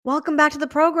Welcome back to the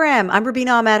program. I'm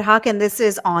Rubina Ahmed-Haq, and this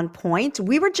is On Point.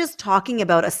 We were just talking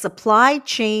about a supply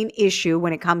chain issue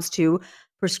when it comes to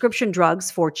prescription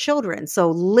drugs for children. So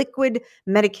liquid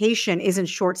medication is in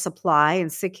short supply,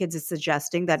 and Sick Kids is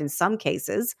suggesting that in some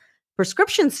cases,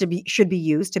 prescriptions should be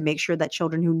used to make sure that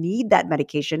children who need that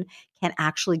medication can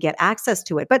actually get access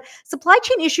to it. But supply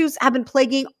chain issues have been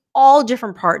plaguing all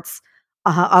different parts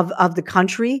of the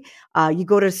country. You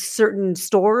go to certain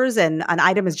stores and an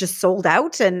item is just sold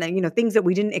out, and things that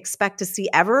we didn't expect to see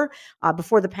ever.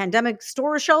 Before the pandemic,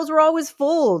 store shelves were always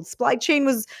full. Supply chain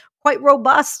was quite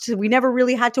robust. We never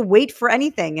really had to wait for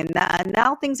anything, and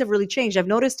now things have really changed. I've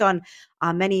noticed on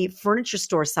many furniture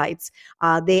store sites,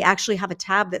 they actually have a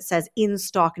tab that says "in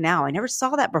stock now." I never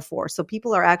saw that before, so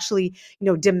people are actually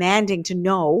demanding to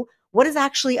know what is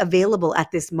actually available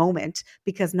at this moment,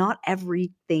 because not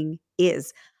everything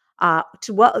is.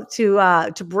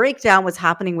 To break down what's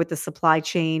happening with the supply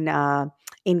chain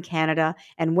in Canada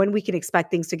and when we can expect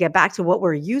things to get back to what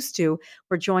we're used to,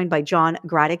 we're joined by John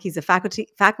Gradek. He's a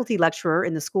faculty lecturer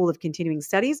in the School of Continuing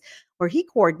Studies, where he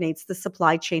coordinates the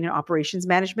supply chain and operations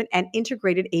management and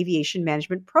integrated aviation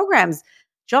management programs.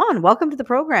 John, welcome to the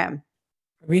program.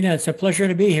 Rubina, it's a pleasure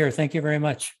to be here. Thank you very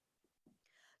much.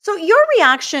 So your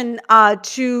reaction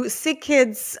to Sick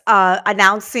Kids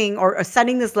announcing or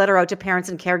sending this letter out to parents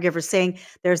and caregivers saying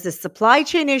there's this supply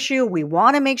chain issue. We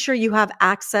want to make sure you have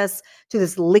access to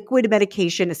this liquid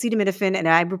medication, acetaminophen and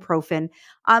ibuprofen.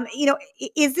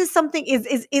 Is this something?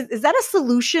 Is that a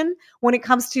solution when it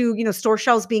comes to store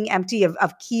shelves being empty of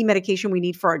key medication we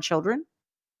need for our children?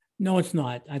 No, it's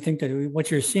not. I think that what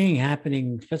you're seeing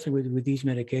happening, especially with these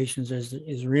medications,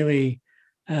 is really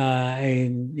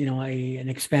an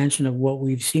expansion of what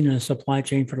we've seen in the supply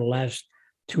chain for the last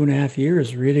 2.5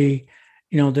 years. Really,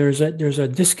 there's a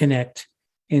disconnect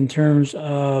in terms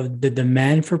of the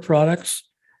demand for products,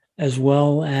 as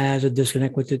well as a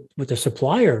disconnect with the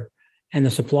supplier and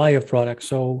the supply of products.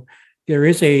 So there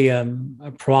is a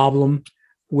problem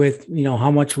with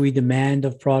how much we demand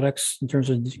of products in terms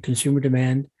of consumer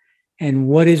demand, and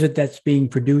what is it that's being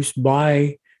produced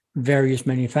by various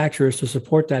manufacturers to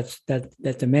support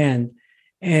that demand.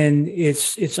 And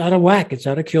it's out of whack, it's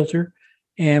out of kilter,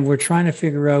 and we're trying to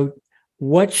figure out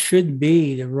what should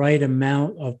be the right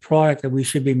amount of product that we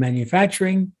should be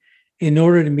manufacturing in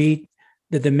order to meet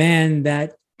the demand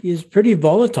that is pretty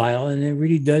volatile, and it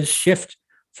really does shift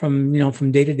from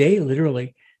day to day,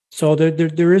 literally. So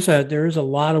there is a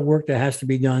lot of work that has to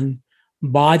be done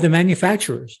by the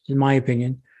manufacturers, in my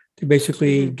opinion, to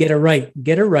basically get it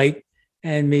right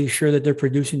and make sure that they're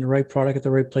producing the right product at the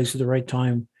right place at the right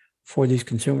time for these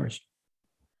consumers.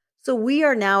 So we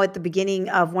are now at the beginning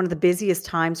of one of the busiest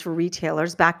times for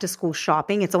retailers, back to school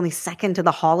shopping. It's only second to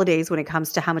the holidays when it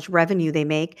comes to how much revenue they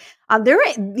make.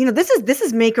 This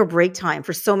is make or break time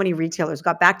for so many retailers. We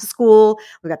got back to school,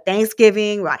 we got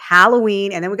Thanksgiving, we got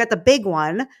Halloween, and then we got the big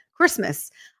one, Christmas.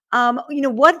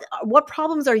 What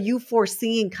problems are you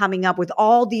foreseeing coming up with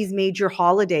all these major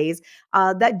holidays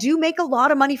that do make a lot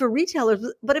of money for retailers?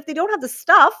 But if they don't have the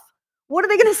stuff, what are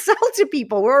they going to sell to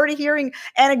people? We're already hearing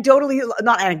not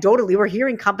anecdotally, we're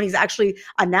hearing companies actually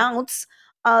announce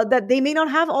that they may not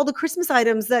have all the Christmas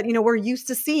items that we're used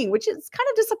to seeing, which is kind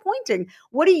of disappointing.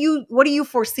 What are you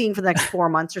foreseeing for the next 4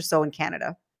 months or so in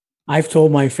Canada? I've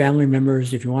told my family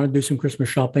members, if you want to do some Christmas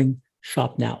shopping,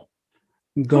 shop now.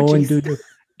 Go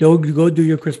do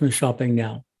your Christmas shopping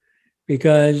now,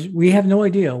 because we have no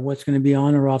idea what's going to be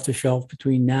on or off the shelf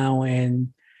between now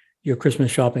and your Christmas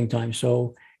shopping time.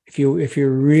 So if you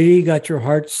really got your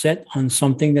heart set on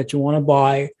something that you want to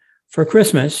buy for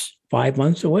Christmas 5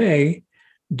 months away,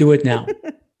 do it now,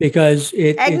 because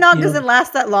eggnog doesn't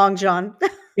last that long, John.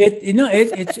 So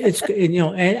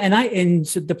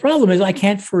the problem is I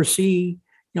can't foresee.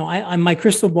 My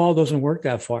crystal ball doesn't work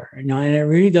that far. And it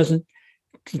really doesn't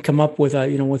come up with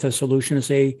a solution to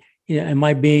say, am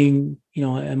I being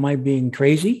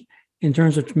crazy in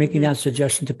terms of making that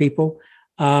suggestion to people?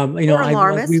 Or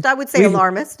alarmist. I would say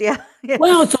alarmist. Yeah.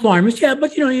 Well, it's alarmist. Yeah.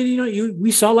 But,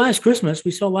 we saw last Christmas,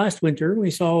 we saw last winter, we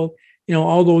saw,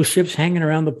 all those ships hanging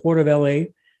around the port of LA,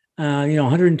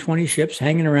 120 ships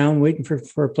hanging around waiting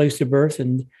for a place to berth.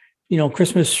 And,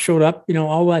 Christmas showed up,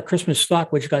 all that Christmas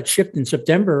stock, which got shipped in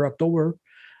September, October,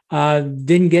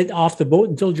 didn't get off the boat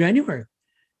until January.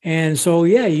 And so,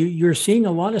 yeah, you're seeing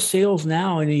a lot of sales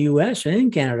now in the US and in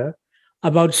Canada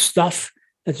about stuff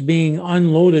that's being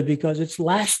unloaded because it's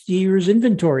last year's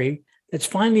inventory that's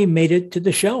finally made it to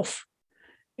the shelf.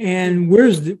 And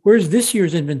where's this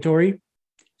year's inventory?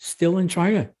 Still in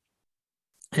China.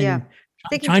 And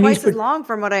taking twice as long,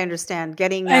 from what I understand,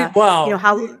 getting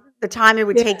how the time it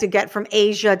would Yeah, take to get from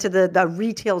Asia to the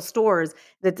retail stores,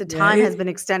 that the yeah, time has been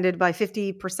extended by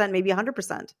 50%, maybe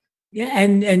 100%. yeah,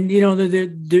 and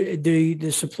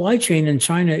the supply chain in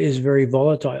China is very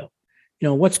volatile.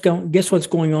 Guess what's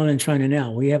going on in China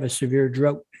now? We have a severe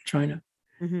drought in China,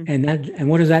 Hmm. and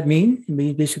what does that mean?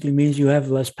 It basically means you have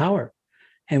less power.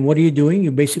 And what are you doing?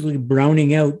 You're basically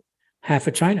browning out half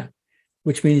of China,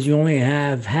 which means you only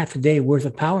have half a day worth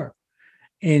of power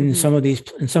Hmm. in some of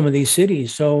these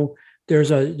cities. So there's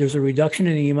a reduction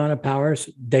in the amount of power.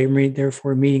 So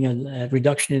therefore meaning a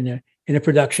reduction in the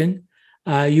production.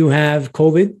 You have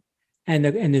COVID and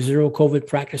the zero COVID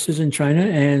practices in China,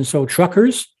 and so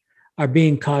truckers are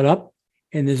being caught up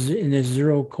in the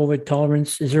zero COVID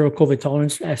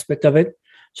tolerance aspect of it.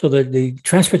 So the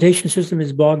transportation system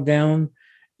is bogged down.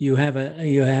 You have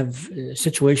a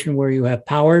situation where you have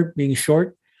power being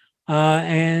short,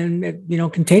 and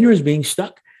containers being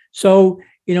stuck. So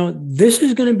this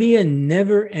is going to be a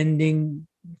never-ending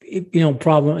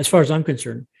problem as far as I'm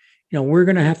concerned. We're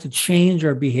going to have to change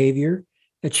our behavior,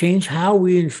 to change how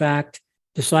we in fact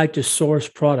decide to source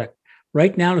product.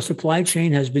 Right now, the supply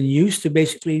chain has been used to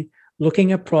basically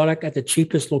looking at product at the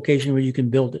cheapest location where you can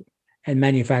build it and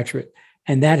manufacture it,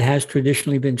 and that has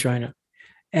traditionally been China.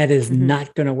 That is Hmm.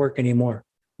 not going to work anymore.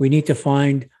 We need to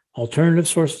find alternative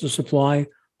sources of supply,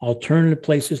 alternative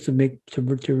places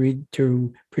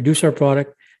to produce our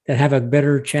product that have a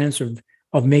better chance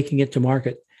of making it to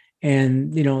market.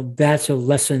 And that's a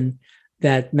lesson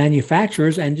that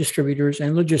manufacturers and distributors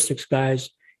and logistics guys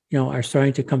are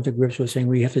starting to come to grips with, saying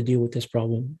we have to deal with this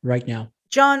problem right now.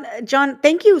 John,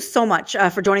 thank you so much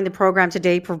for joining the program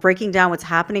today, for breaking down what's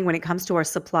happening when it comes to our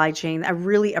supply chain. I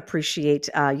really appreciate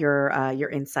your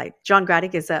insight. John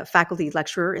Gradek is a faculty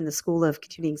lecturer in the School of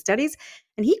Continuing Studies,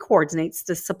 and he coordinates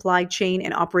the supply chain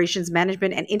and operations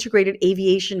management and integrated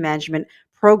aviation management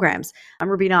programs. I'm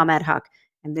Rubina Ahmed-Haq,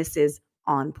 and this is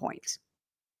On Point.